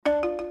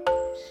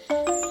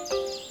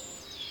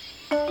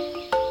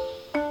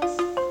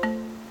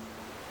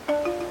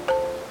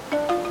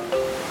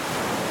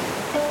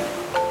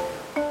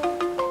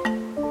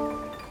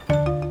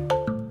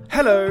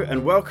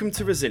and welcome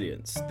to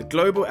Resilience, the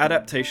Global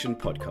Adaptation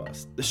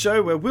Podcast, the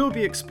show where we'll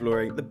be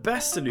exploring the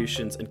best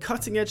solutions and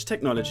cutting-edge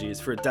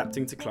technologies for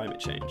adapting to climate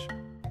change.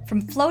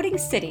 From floating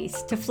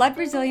cities to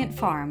flood-resilient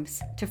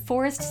farms to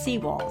forest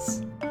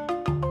seawalls.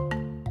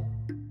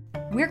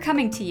 We're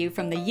coming to you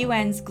from the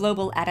UN's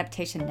Global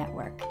Adaptation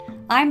Network.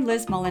 I'm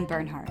Liz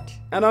Mullen-Bernhardt.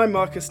 And I'm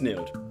Marcus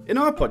Neild. In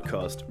our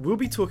podcast, we'll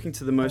be talking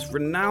to the most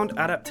renowned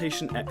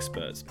adaptation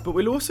experts, but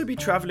we'll also be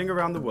travelling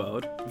around the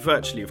world,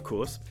 virtually of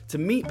course, to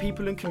meet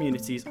people and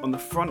communities on the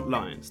front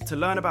lines, to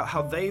learn about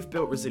how they've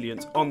built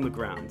resilience on the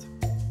ground.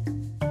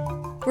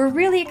 We're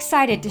really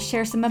excited to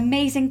share some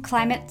amazing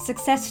climate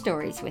success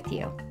stories with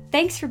you.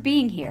 Thanks for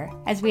being here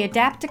as we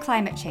adapt to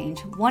climate change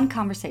one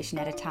conversation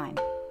at a time.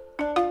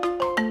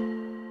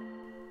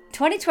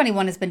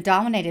 2021 has been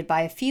dominated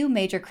by a few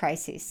major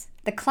crises.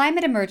 The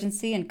climate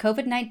emergency and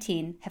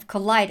COVID-19 have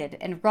collided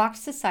and rocked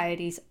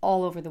societies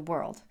all over the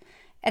world.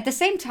 At the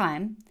same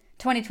time,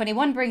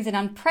 2021 brings an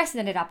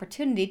unprecedented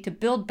opportunity to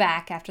build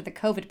back after the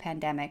COVID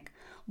pandemic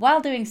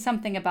while doing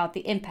something about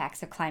the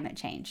impacts of climate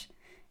change.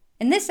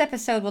 In this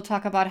episode, we'll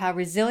talk about how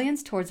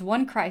resilience towards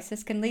one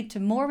crisis can lead to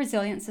more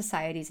resilient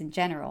societies in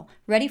general,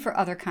 ready for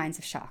other kinds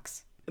of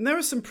shocks. And there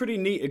are some pretty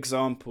neat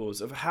examples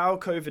of how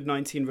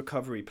COVID-19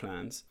 recovery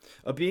plans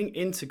are being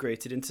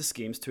integrated into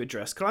schemes to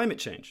address climate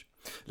change.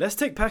 Let's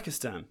take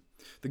Pakistan.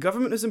 The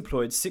government has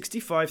employed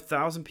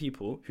 65,000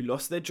 people who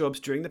lost their jobs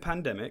during the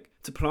pandemic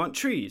to plant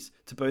trees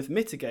to both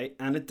mitigate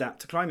and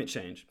adapt to climate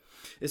change.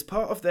 It's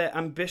part of their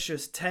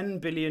ambitious 10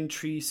 billion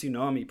tree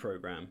tsunami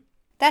program.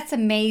 That's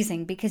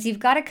amazing because you've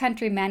got a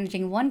country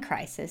managing one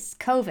crisis,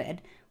 COVID,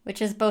 which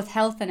has both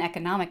health and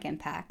economic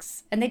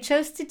impacts, and they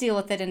chose to deal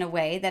with it in a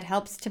way that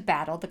helps to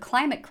battle the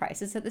climate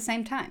crisis at the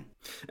same time.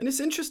 And it's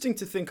interesting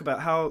to think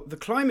about how the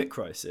climate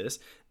crisis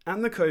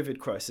and the COVID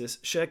crisis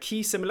share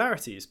key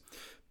similarities.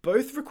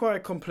 Both require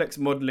complex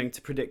modelling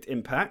to predict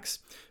impacts,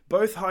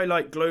 both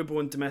highlight global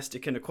and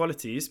domestic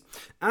inequalities,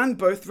 and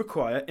both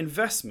require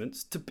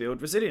investments to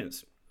build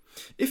resilience.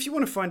 If you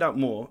want to find out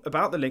more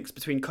about the links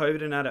between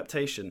COVID and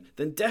adaptation,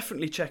 then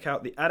definitely check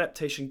out the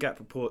Adaptation Gap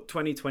Report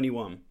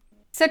 2021.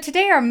 So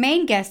today our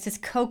main guest is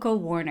Coco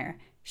Warner.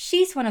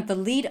 She's one of the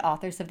lead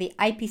authors of the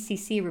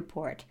IPCC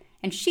report,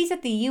 and she's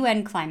at the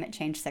UN Climate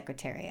Change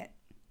Secretariat.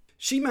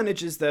 She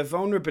manages their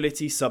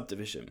vulnerability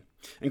subdivision,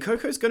 and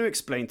Coco's going to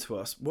explain to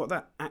us what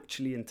that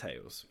actually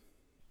entails.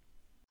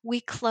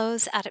 We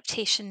close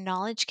adaptation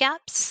knowledge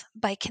gaps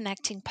by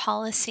connecting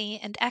policy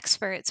and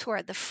experts who are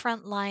at the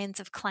front lines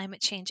of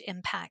climate change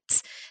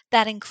impacts.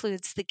 That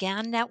includes the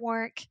GAN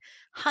network,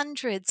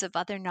 hundreds of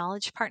other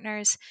knowledge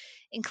partners,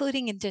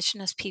 including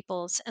Indigenous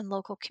peoples and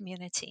local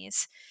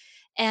communities.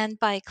 And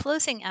by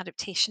closing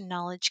adaptation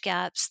knowledge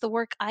gaps, the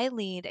work I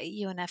lead at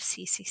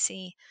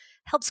UNFCCC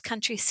helps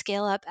countries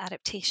scale up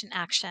adaptation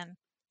action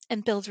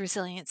and build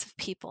resilience of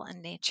people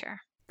and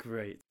nature.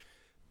 Great.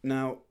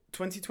 Now,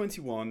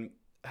 2021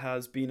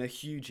 has been a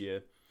huge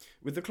year.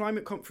 With the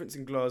climate conference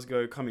in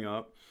Glasgow coming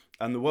up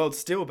and the world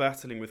still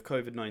battling with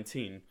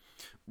COVID-19,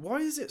 why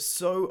is it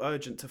so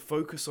urgent to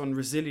focus on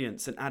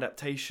resilience and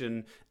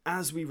adaptation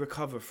as we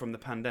recover from the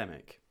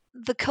pandemic?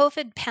 The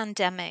COVID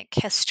pandemic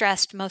has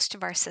stressed most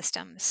of our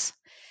systems.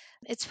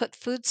 It's put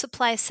food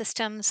supply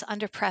systems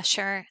under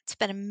pressure. It's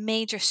been a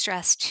major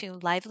stress to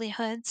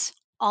livelihoods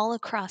all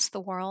across the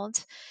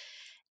world.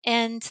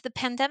 And the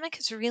pandemic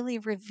has really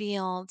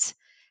revealed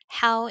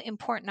how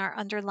important our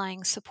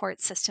underlying support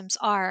systems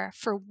are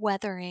for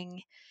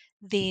weathering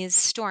these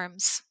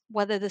storms,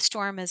 whether the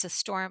storm is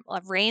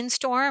a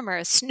rainstorm or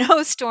a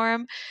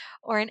snowstorm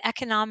or an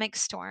economic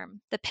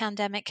storm. The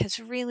pandemic has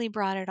really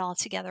brought it all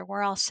together.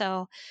 We're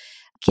also,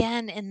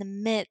 again, in the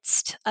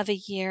midst of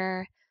a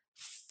year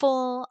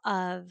full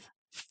of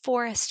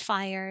forest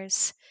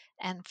fires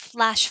and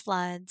flash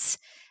floods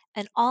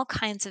and all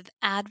kinds of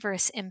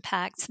adverse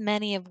impacts,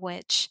 many of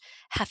which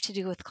have to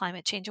do with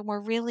climate change. And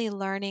we're really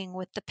learning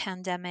with the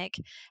pandemic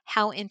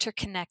how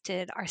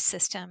interconnected our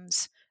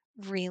systems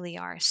really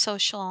are: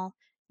 social,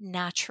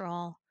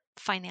 natural,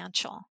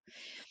 financial.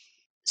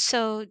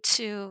 So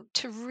to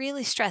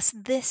really stress,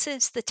 this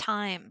is the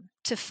time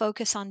to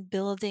focus on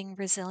building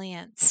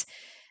resilience,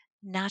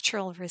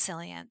 natural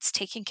resilience,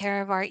 taking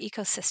care of our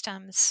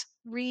ecosystems,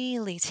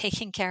 really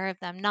taking care of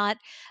them, not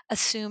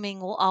assuming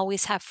we'll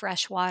always have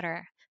fresh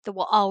water, that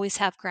we'll always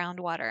have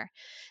groundwater,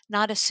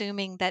 not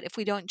assuming that if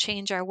we don't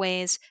change our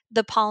ways,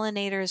 the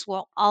pollinators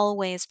will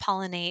always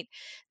pollinate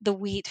the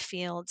wheat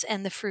fields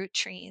and the fruit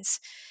trees.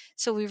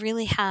 So we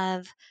really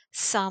have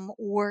some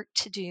work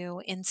to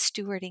do in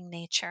stewarding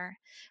nature.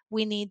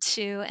 We need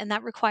to, and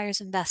that requires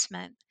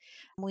investment.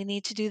 We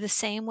need to do the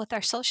same with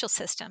our social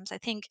systems. I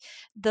think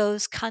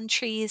those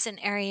countries and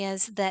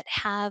areas that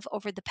have,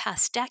 over the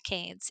past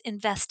decades,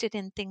 invested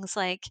in things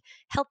like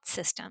health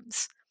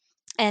systems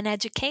and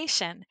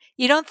education.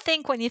 You don't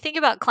think, when you think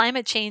about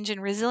climate change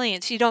and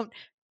resilience, you don't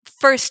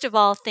first of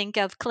all think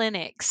of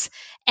clinics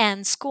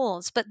and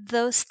schools, but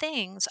those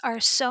things are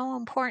so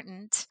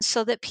important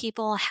so that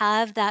people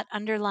have that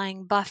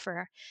underlying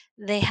buffer.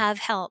 They have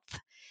health,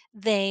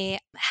 they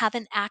have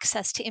an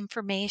access to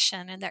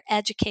information and they're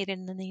educated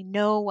and they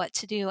know what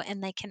to do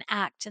and they can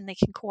act and they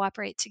can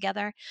cooperate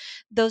together.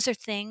 Those are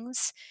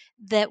things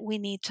that we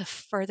need to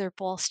further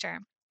bolster.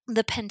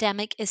 The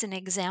pandemic is an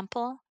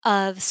example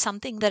of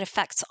something that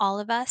affects all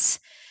of us.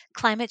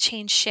 Climate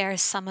change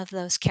shares some of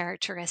those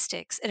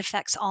characteristics. It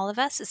affects all of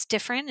us. It's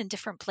different in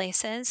different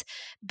places,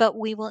 but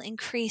we will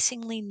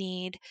increasingly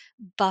need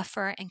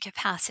buffer and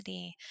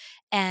capacity.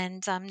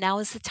 And now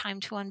is the time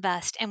to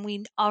invest. And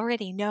we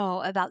already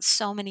know about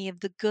so many of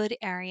the good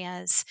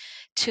areas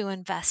to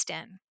invest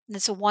in. And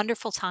it's a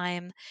wonderful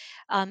time,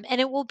 and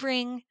it will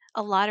bring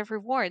a lot of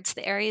rewards.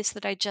 The areas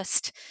that I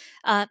just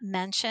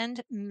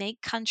mentioned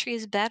make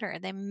countries better.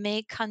 They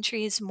make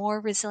countries more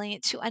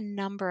resilient to a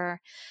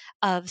number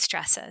of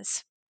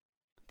stresses.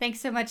 Thanks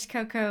so much,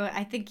 Coco.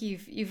 I think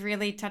you've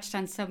really touched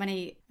on so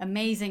many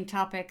amazing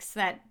topics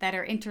that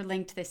are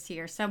interlinked this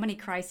year. So many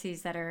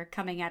crises that are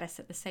coming at us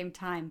at the same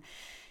time.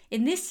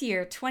 In this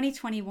year,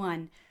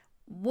 2021,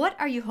 what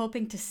are you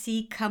hoping to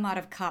see come out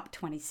of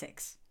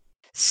COP26?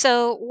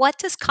 So, what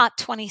does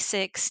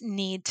COP26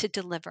 need to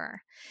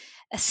deliver?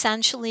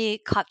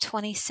 Essentially,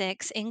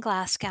 COP26 in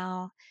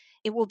Glasgow.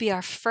 It will be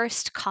our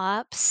first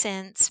COP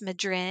since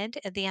Madrid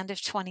at the end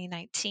of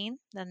 2019.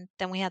 Then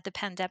we had the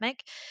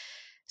pandemic.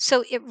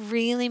 So it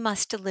really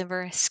must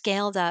deliver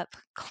scaled up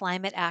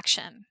climate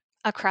action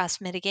across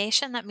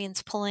mitigation. That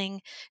means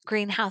pulling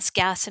greenhouse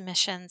gas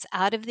emissions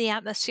out of the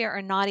atmosphere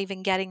or not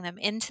even getting them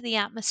into the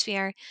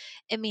atmosphere.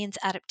 It means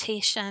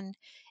adaptation.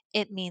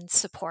 It means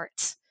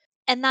support.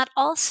 And that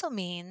also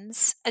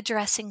means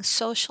addressing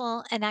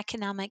social and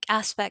economic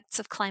aspects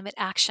of climate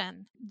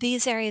action.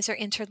 These areas are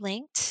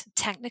interlinked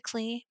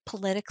technically,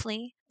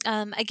 politically.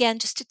 Again,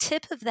 just a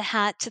tip of the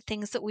hat to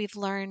things that we've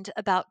learned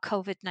about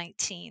COVID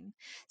 19.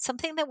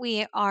 Something that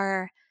we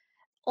are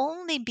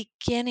only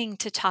beginning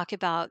to talk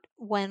about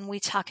when we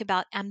talk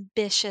about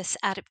ambitious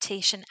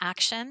adaptation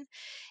action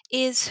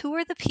is who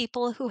are the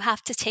people who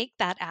have to take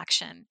that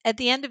action. At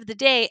the end of the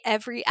day,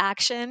 every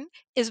action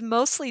is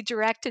mostly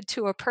directed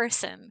to a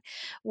person,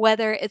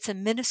 whether it's a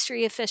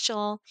ministry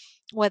official,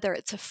 whether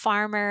it's a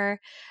farmer,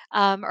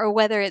 or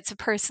whether it's a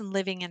person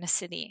living in a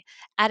city.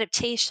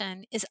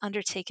 Adaptation is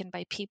undertaken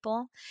by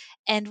people,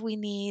 and we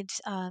need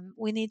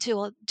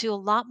to do a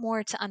lot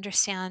more to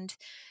understand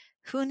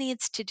who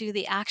needs to do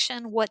the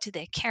action, what do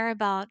they care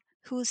about,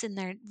 who's in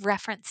their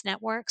reference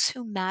networks,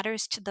 who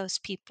matters to those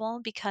people,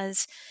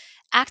 because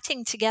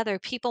acting together,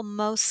 people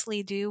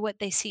mostly do what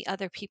they see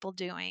other people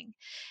doing.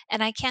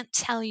 And I can't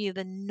tell you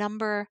the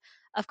number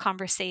of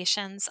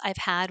conversations I've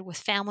had with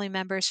family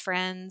members,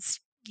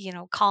 friends,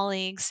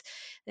 colleagues.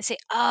 They say,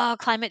 oh,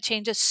 climate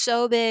change is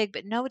so big,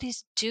 but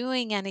nobody's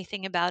doing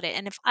anything about it.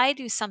 And if I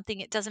do something,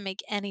 it doesn't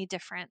make any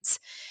difference.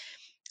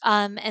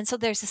 And so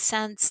there's a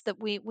sense that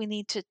we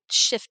need to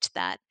shift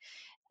that.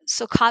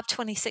 So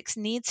COP26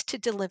 needs to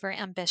deliver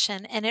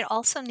ambition, and it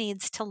also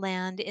needs to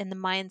land in the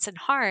minds and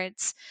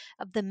hearts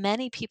of the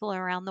many people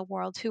around the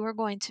world who are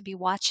going to be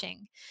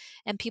watching.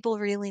 And people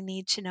really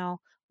need to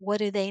know, what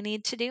do they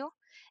need to do?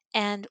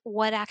 And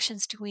what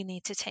actions do we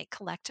need to take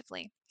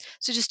collectively?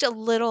 So, just a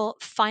little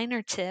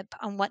finer tip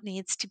on what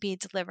needs to be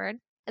delivered.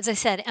 As I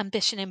said,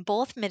 ambition in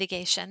both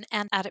mitigation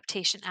and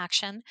adaptation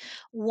action.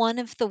 One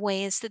of the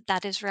ways that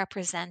that is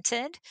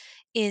represented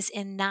is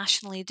in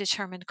nationally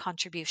determined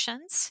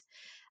contributions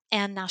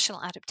and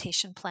national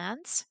adaptation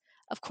plans.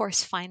 Of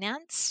course,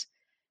 finance,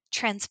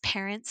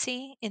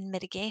 transparency in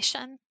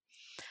mitigation.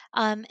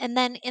 And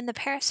then in the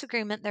Paris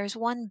Agreement, there's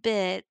one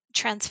bit,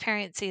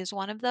 transparency is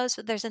one of those,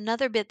 but there's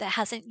another bit that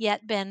hasn't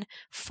yet been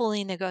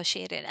fully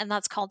negotiated, and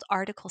that's called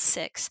Article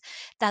 6.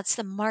 That's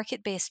the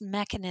market based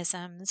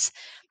mechanisms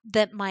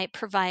that might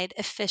provide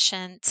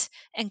efficient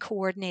and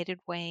coordinated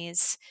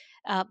ways.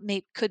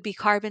 Could be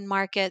carbon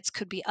markets,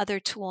 could be other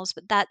tools,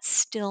 but that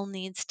still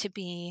needs to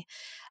be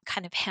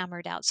kind of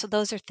hammered out. So,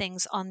 those are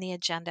things on the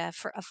agenda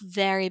for a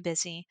very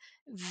busy,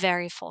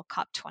 very full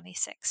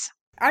COP26.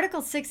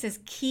 Article 6 is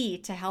key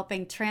to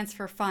helping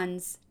transfer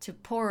funds to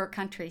poorer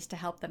countries to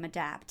help them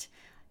adapt.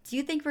 Do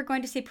you think we're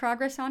going to see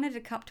progress on it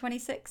at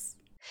COP26?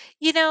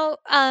 You know,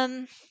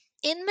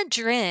 in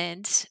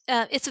Madrid,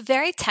 it's a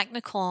very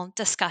technical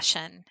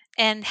discussion,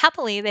 and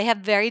happily, they have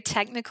very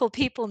technical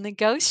people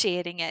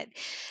negotiating it.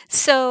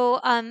 So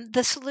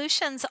the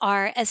solutions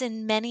are, as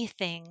in many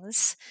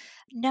things,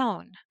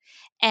 known.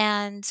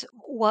 And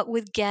what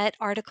would get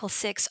Article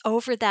 6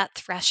 over that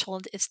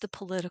threshold is the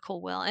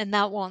political will, and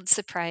that won't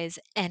surprise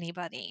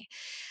anybody.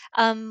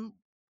 Um,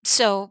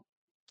 so,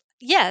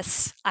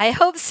 yes, I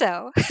hope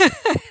so.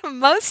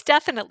 Most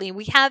definitely.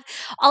 We have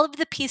all of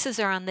the pieces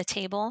are on the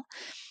table.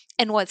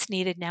 And what's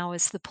needed now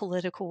is the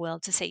political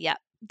will to say, yeah,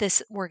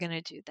 this we're going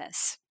to do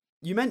this.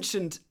 You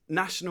mentioned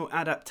national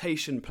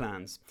adaptation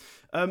plans.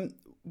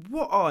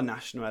 What are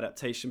national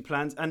adaptation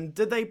plans, and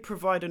do they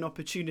provide an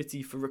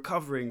opportunity for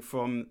recovering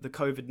from the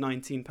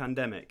COVID-19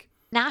 pandemic?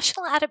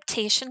 National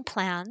adaptation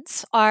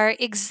plans are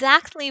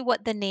exactly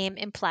what the name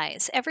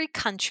implies. Every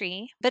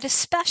country, but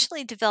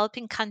especially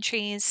developing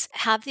countries,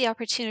 have the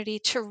opportunity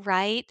to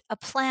write a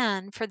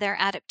plan for their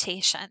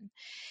adaptation.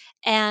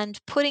 And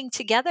putting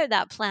together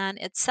that plan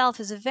itself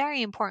is a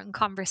very important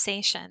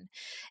conversation.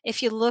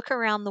 If you look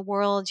around the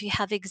world, you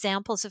have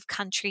examples of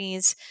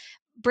countries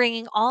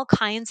bringing all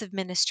kinds of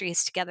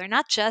ministries together,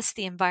 not just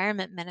the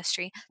environment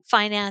ministry,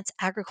 finance,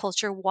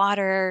 agriculture,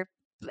 water,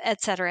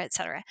 et cetera, et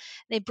cetera.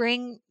 They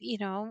bring,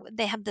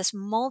 they have this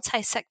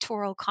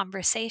multi-sectoral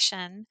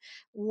conversation.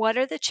 What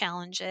are the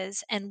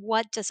challenges and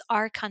what does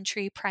our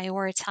country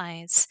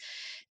prioritize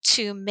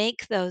to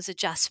make those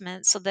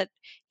adjustments so that,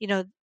 you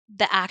know,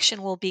 the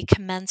action will be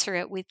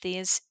commensurate with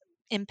these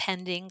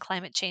impending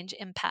climate change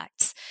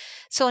impacts.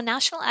 So, a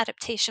national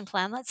adaptation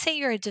plan, let's say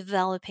you're a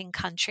developing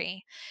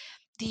country,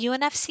 the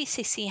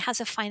UNFCCC has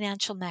a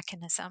financial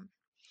mechanism.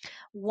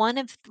 One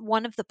of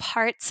the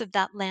parts of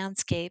that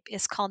landscape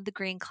is called the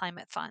Green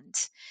Climate Fund,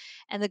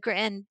 and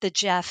the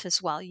GEF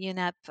as well.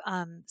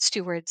 UNEP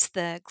stewards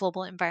the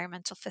Global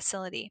Environmental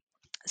Facility.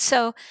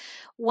 So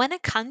when a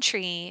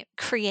country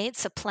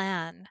creates a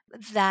plan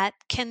that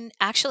can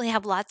actually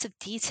have lots of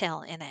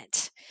detail in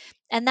it,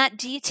 and that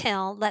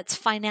detail lets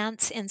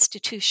finance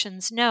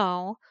institutions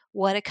know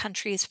what a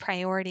country's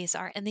priorities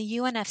are. And the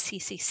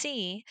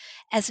UNFCCC,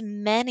 as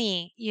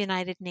many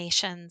United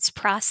Nations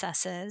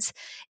processes,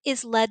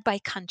 is led by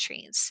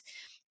countries.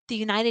 The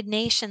United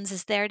Nations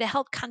is there to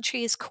help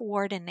countries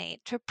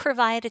coordinate, to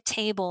provide a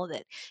table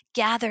that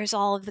gathers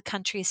all of the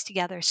countries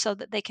together so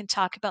that they can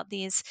talk about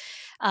these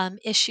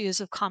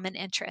issues of common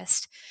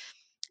interest.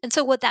 And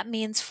so, what that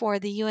means for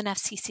the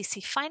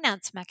UNFCCC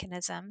finance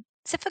mechanism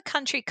is if a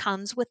country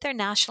comes with their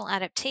national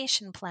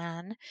adaptation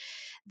plan,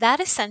 that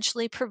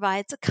essentially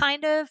provides a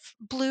kind of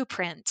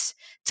blueprint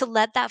to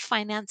let that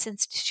finance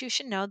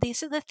institution know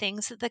these are the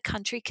things that the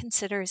country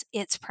considers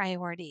its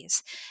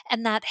priorities.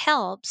 And that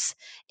helps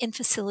in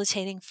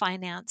facilitating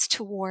finance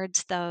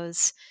towards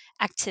those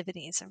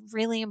activities.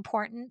 Really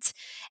important.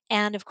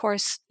 And of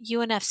course,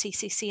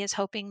 UNFCCC is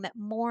hoping that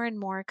more and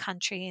more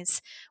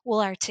countries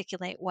will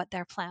articulate what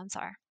their plans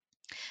are.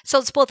 So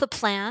it's both a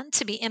plan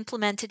to be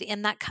implemented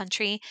in that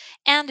country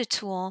and a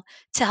tool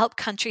to help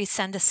countries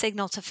send a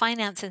signal to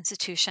finance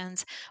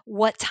institutions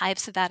what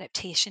types of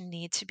adaptation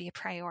need to be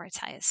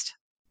prioritized.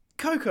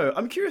 Coco,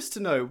 I'm curious to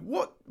know,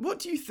 what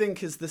do you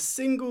think is the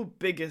single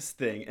biggest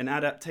thing in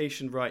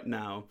adaptation right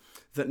now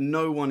that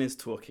no one is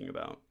talking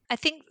about? I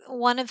think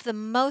one of the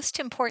most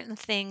important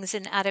things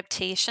in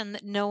adaptation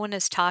that no one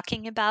is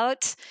talking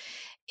about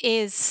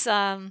is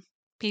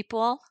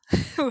people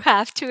who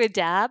have to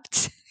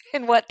adapt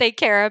and what they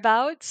care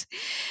about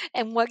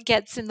and what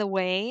gets in the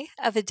way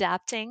of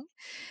adapting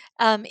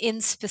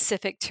in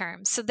specific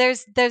terms. So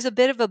there's a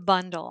bit of a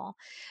bundle,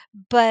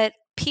 but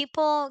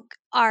people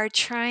are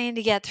trying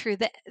to get through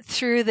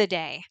the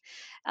day.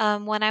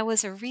 When I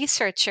was a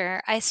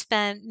researcher, I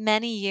spent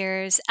many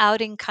years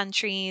out in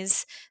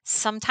countries.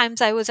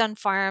 Sometimes I was on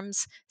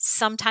farms,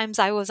 sometimes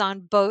I was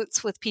on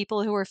boats with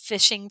people who were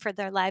fishing for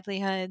their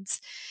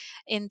livelihoods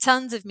in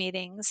tons of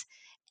meetings.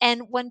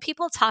 And when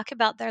people talk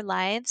about their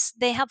lives,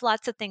 they have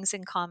lots of things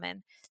in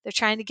common. They're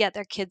trying to get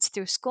their kids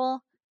through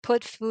school,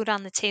 put food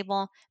on the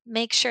table,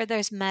 make sure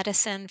there's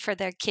medicine for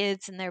their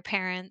kids and their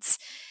parents,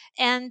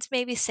 and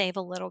maybe save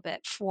a little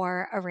bit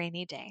for a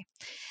rainy day.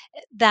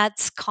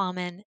 That's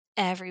common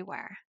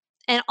everywhere.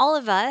 And all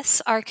of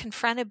us are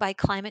confronted by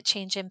climate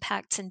change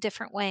impacts in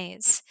different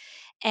ways.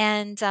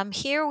 And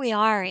here we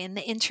are in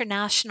the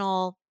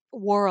international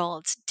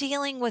world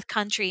dealing with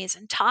countries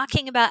and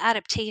talking about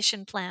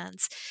adaptation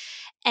plans.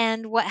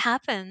 And what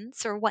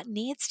happens or what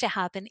needs to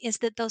happen is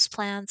that those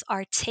plans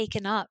are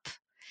taken up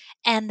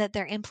and that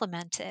they're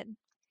implemented.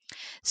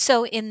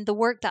 So, in the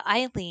work that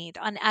I lead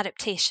on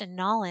adaptation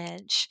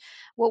knowledge,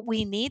 what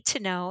we need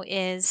to know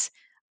is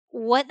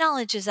what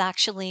knowledge is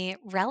actually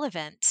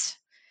relevant.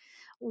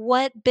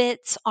 What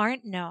bits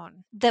aren't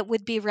known that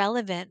would be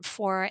relevant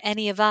for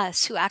any of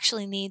us who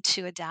actually need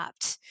to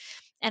adapt?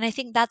 And I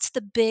think that's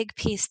the big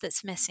piece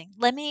that's missing.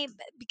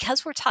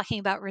 Because we're talking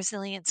about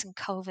resilience and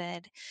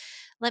COVID,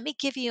 let me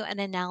give you an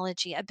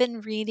analogy. I've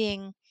been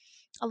reading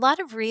a lot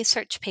of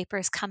research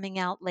papers coming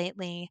out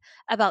lately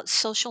about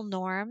social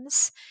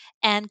norms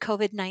and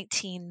COVID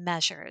 19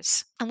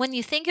 measures. And when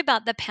you think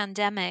about the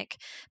pandemic,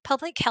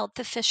 public health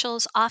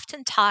officials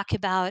often talk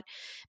about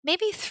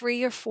maybe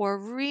 3 or 4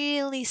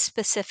 really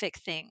specific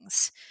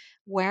things.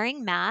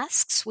 Wearing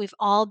masks, we've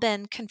all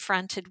been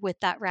confronted with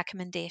that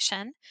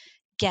recommendation.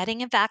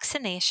 Getting a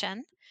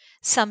vaccination,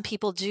 some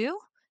people do,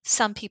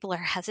 some people are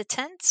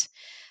hesitant.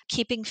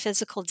 Keeping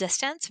physical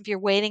distance. If you're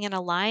waiting in a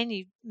line,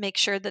 you make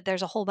sure that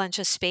there's a whole bunch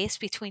of space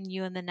between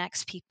you and the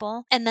next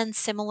people. And then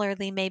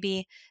similarly,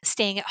 maybe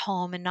staying at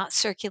home and not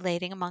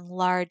circulating among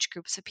large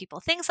groups of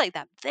people, things like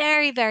that.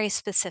 Very, very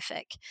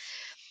specific.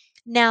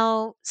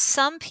 Now,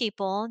 some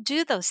people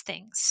do those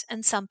things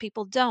and some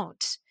people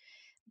don't.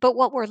 But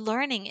what we're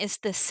learning is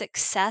the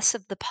success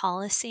of the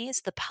policies,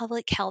 the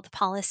public health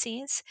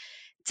policies,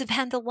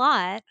 depend a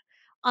lot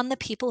on the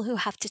people who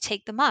have to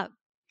take them up.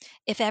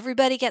 If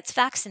everybody gets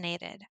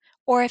vaccinated,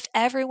 or if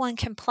everyone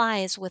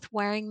complies with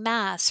wearing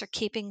masks or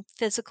keeping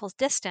physical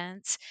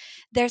distance,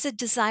 there's a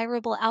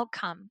desirable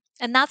outcome.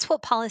 And that's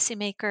what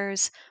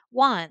policymakers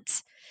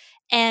want.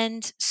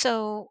 And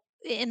so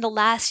in the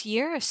last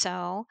year or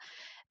so,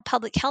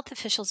 public health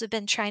officials have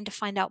been trying to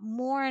find out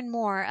more and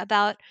more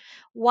about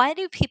why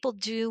do people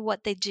do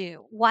what they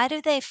do? Why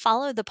do they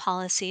follow the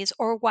policies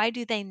or why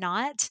do they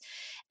not?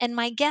 And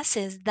my guess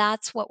is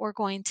that's what we're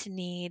going to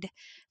need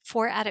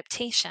for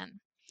adaptation.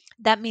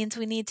 That means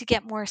we need to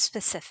get more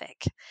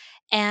specific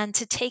and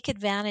to take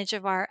advantage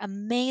of our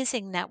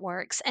amazing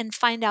networks and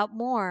find out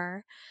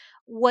more.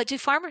 What do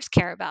farmers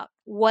care about?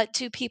 What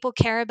do people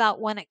care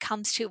about when it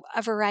comes to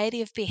a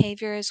variety of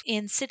behaviors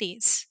in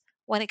cities?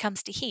 When it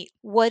comes to heat,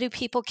 what do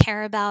people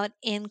care about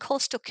in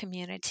coastal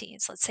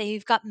communities? Let's say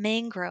you've got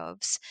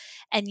mangroves,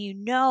 and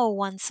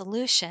one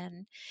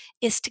solution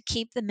is to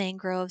keep the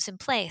mangroves in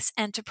place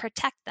and to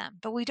protect them.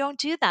 But we don't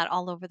do that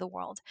all over the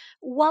world.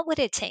 What would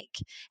it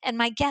take? And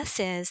my guess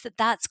is that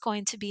that's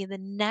going to be the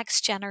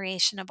next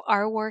generation of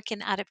our work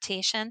in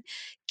adaptation.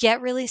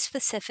 Get really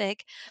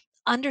specific,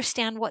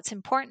 understand what's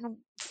important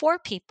for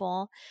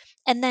people,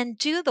 and then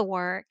do the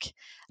work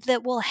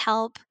that will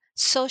help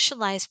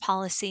socialize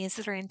policies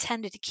that are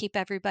intended to keep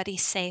everybody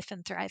safe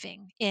and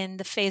thriving in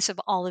the face of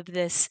all of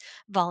this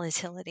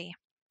volatility.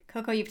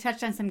 Coco, you've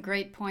touched on some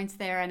great points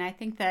there, and I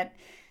think that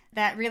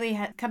really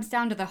comes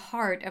down to the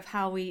heart of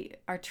how we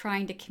are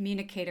trying to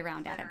communicate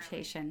around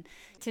adaptation,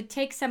 to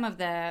take some of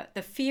the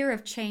fear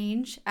of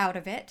change out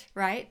of it,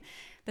 right?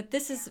 But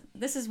this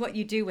is what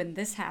you do when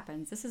this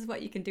happens. This is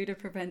what you can do to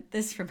prevent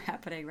this from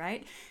happening,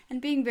 right?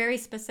 And being very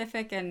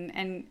specific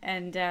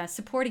and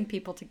supporting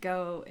people to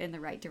go in the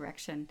right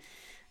direction.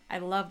 I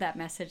love that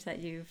message that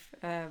you've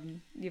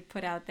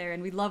put out there,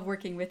 and we love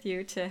working with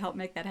you to help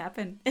make that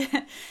happen.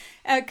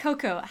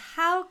 Coco,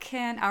 how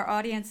can our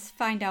audience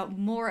find out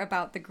more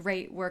about the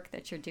great work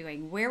that you're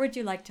doing? Where would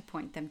you like to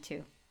point them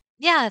to?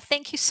 Yeah,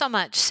 thank you so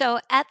much.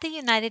 So, at the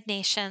United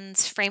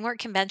Nations Framework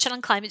Convention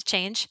on Climate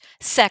Change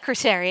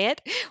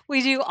Secretariat,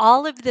 we do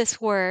all of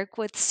this work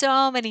with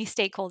so many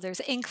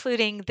stakeholders,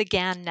 including the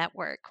GAN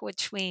network,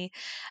 which we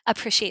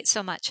appreciate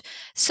so much.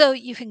 So,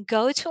 you can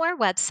go to our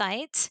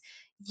website,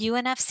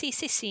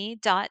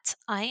 unfccc.int,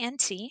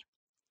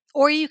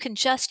 or you can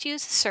just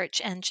use a search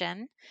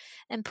engine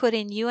and put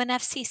in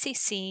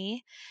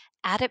UNFCCC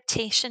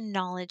Adaptation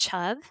Knowledge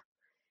Hub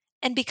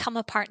and become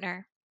a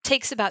partner.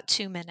 Takes about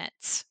 2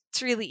 minutes.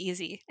 It's really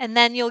easy. And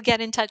then you'll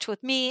get in touch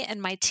with me and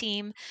my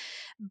team.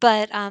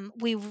 But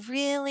we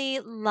really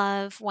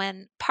love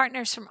when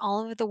partners from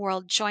all over the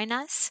world join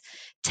us,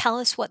 tell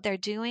us what they're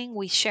doing.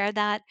 We share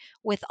that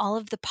with all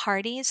of the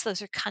parties.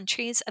 Those are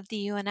countries of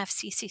the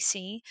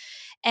UNFCCC.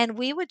 And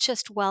we would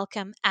just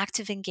welcome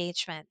active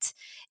engagement.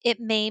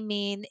 It may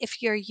mean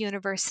if you're a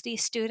university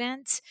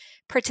student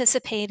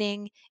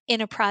participating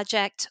in a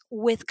project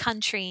with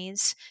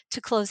countries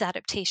to close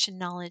adaptation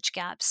knowledge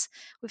gaps.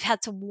 We've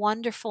had some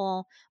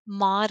wonderful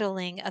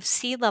modeling of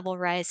sea level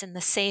rise in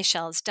the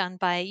Seychelles done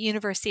by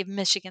University of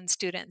Michigan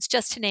students,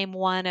 just to name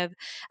one of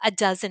a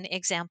dozen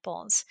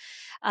examples.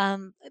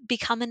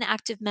 Become an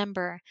active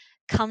member.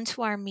 Come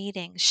to our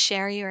meetings,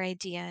 share your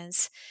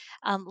ideas.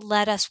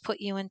 Let us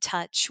put you in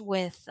touch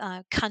with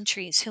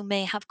countries who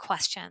may have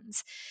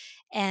questions.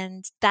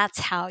 And that's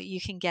how you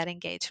can get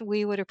engaged.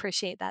 We would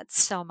appreciate that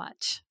so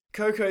much.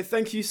 Coco,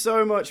 thank you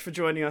so much for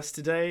joining us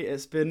today.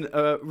 It's been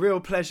a real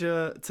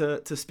pleasure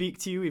to speak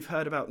to you. We've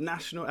heard about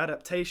national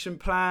adaptation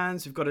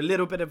plans. We've got a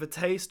little bit of a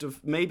taste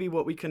of maybe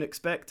what we can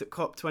expect at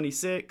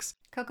COP26.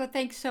 Coco,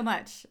 thanks so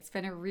much. It's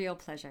been a real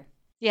pleasure.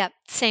 Yeah,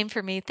 same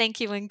for me. Thank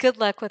you, and good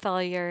luck with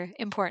all your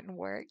important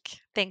work.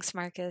 Thanks,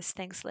 Marcus.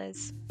 Thanks,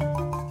 Liz.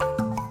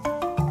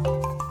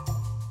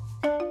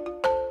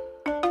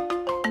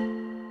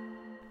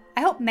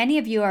 I hope many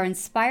of you are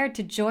inspired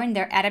to join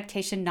their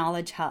Adaptation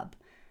Knowledge Hub.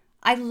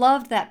 I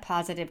loved that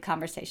positive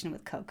conversation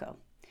with Coco.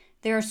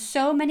 There are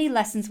so many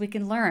lessons we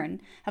can learn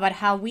about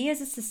how we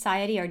as a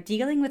society are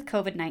dealing with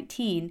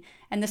COVID-19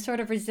 and the sort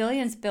of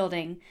resilience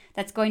building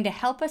that's going to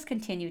help us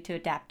continue to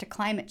adapt to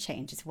climate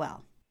change as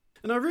well.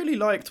 And I really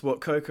liked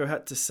what Coco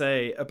had to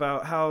say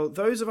about how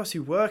those of us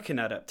who work in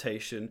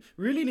adaptation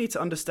really need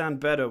to understand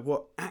better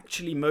what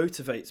actually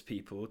motivates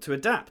people to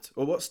adapt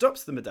or what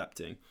stops them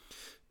adapting.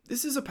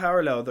 This is a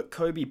parallel that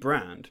Kobe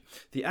Brand,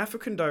 the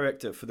African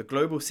director for the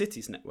Global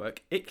Cities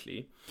Network,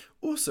 ICLEI,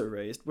 also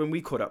raised when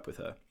we caught up with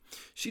her.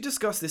 She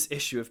discussed this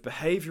issue of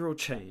behavioural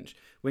change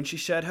when she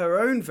shared her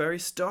own very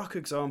stark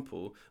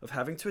example of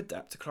having to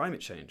adapt to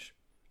climate change.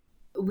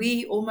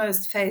 We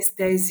almost faced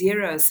day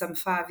zero some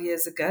 5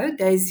 years ago.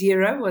 Day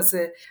zero was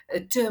a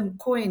term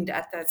coined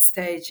at that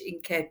stage in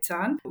Cape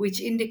Town,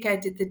 which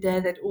indicated the day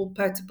that all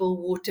potable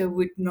water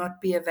would not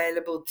be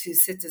available to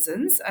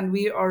citizens. And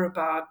we are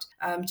about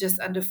just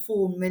under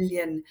 4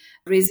 million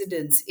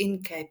residents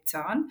in Cape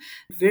Town,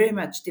 very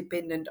much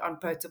dependent on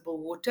potable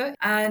water.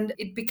 And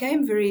it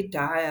became very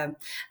dire.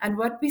 And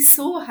what we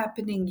saw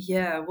happening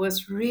here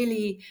was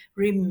really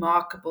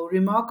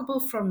remarkable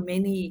from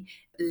many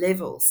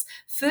levels.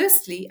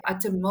 Firstly,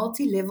 at a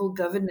multi-level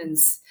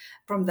governance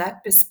from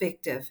that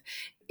perspective,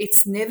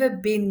 it's never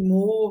been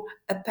more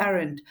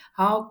apparent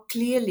how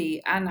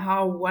clearly and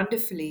how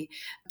wonderfully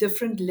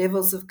different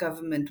levels of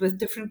government with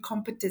different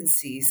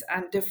competencies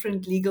and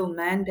different legal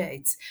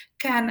mandates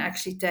can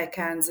actually take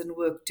hands and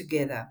work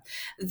together.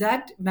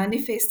 That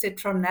manifested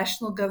from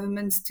national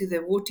governments to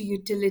the water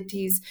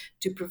utilities,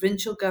 to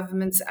provincial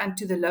governments, and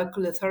to the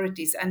local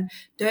authorities. And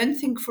don't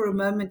think for a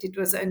moment it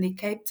was only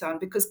Cape Town,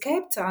 because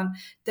Cape Town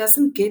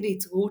doesn't get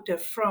its water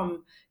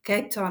from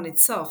Cape Town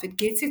itself. It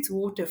gets its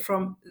water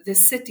from the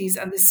cities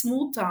and the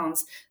small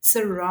towns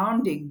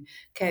surrounding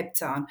Cape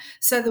Town.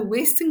 So the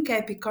Western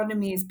Cape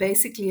economy is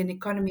basically an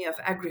economy of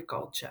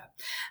agriculture.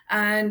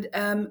 And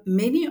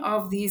many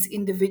of these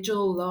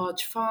individual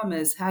large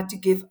farmers had to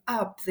give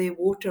up their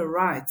water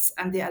rights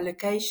and their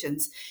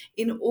allocations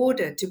in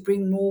order to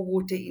bring more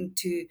water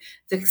into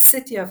the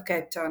city of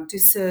Cape Town to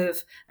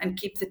serve and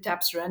keep the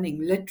taps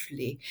running,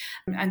 literally,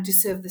 and to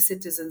serve the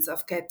citizens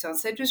of Cape Town.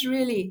 So it was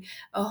really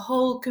a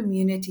whole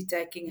community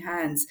taking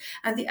hands.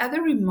 And the other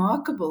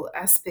remarkable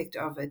aspect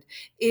of it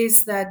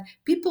is that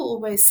people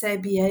always say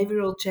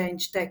behavioral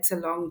change takes a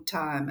long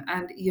time,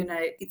 and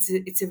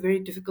it's a very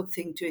difficult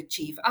thing to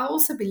achieve. I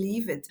also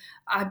believe it.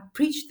 I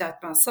preached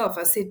that myself.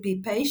 I said, be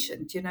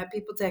patient.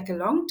 People take a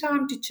long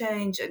time to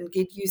change and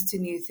get used to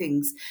new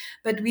things.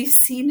 But we've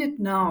seen it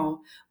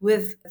now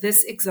with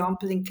this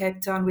example in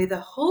Cape Town, where the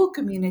whole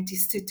community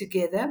stood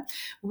together.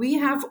 We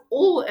have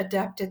all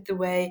adapted the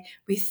way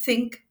we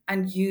think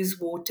and use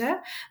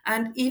water.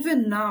 And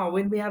even now,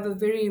 when we have a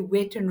very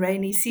wet and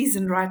rainy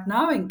season right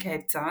now in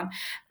Cape Town,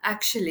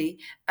 actually,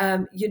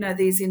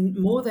 there's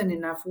more than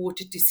enough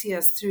water to see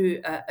us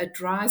through a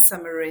dry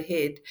summer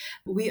ahead.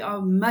 We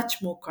are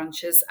much more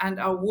conscious, and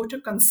our water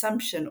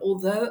consumption,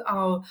 although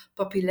our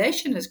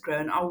population has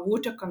grown, our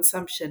water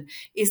consumption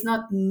is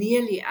not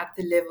nearly at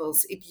the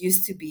levels it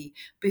used to be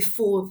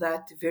before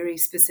that very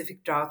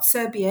specific drought.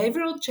 So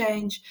behavioral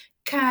change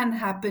can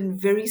happen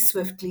very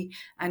swiftly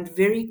and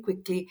very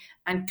quickly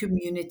and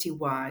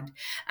community-wide.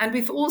 And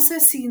we've also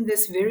seen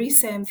this very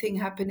same thing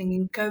happening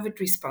in COVID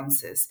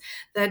responses,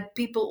 that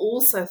people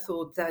also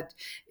thought that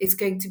it's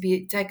going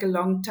to take a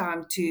long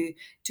time to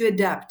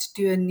adapt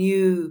to a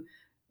new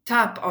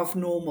type of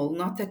normal.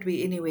 Not that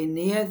we're anywhere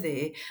near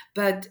there,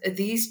 but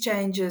these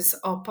changes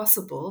are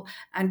possible,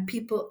 and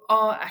people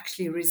are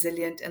actually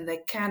resilient, and they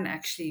can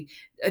actually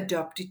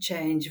adapt to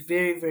change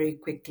very, very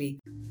quickly.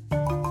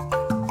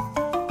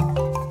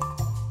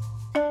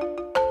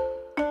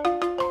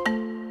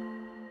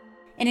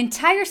 An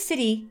entire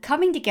city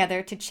coming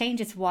together to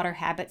change its water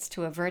habits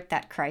to avert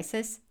that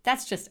crisis,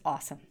 that's just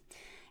awesome.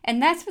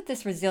 And that's what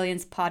this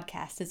Resilience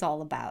podcast is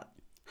all about.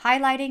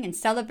 Highlighting and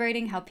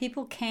celebrating how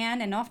people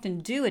can and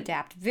often do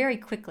adapt very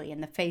quickly in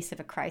the face of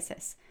a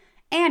crisis,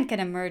 and can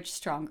emerge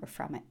stronger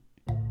from it.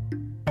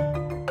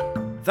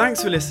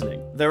 Thanks for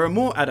listening. There are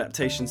more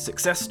adaptation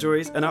success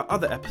stories in our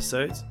other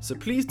episodes, so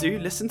please do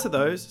listen to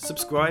those,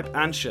 subscribe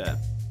and share.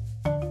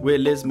 We're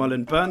Liz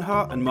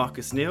Mullen-Bernhardt and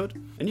Marcus Neild,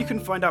 and you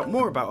can find out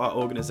more about our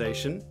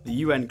organisation, the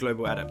UN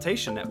Global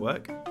Adaptation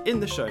Network,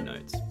 in the show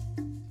notes.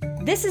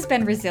 This has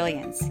been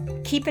Resilience.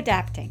 Keep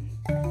adapting.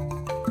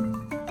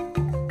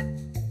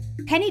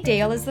 Penny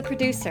Dale is the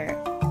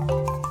producer,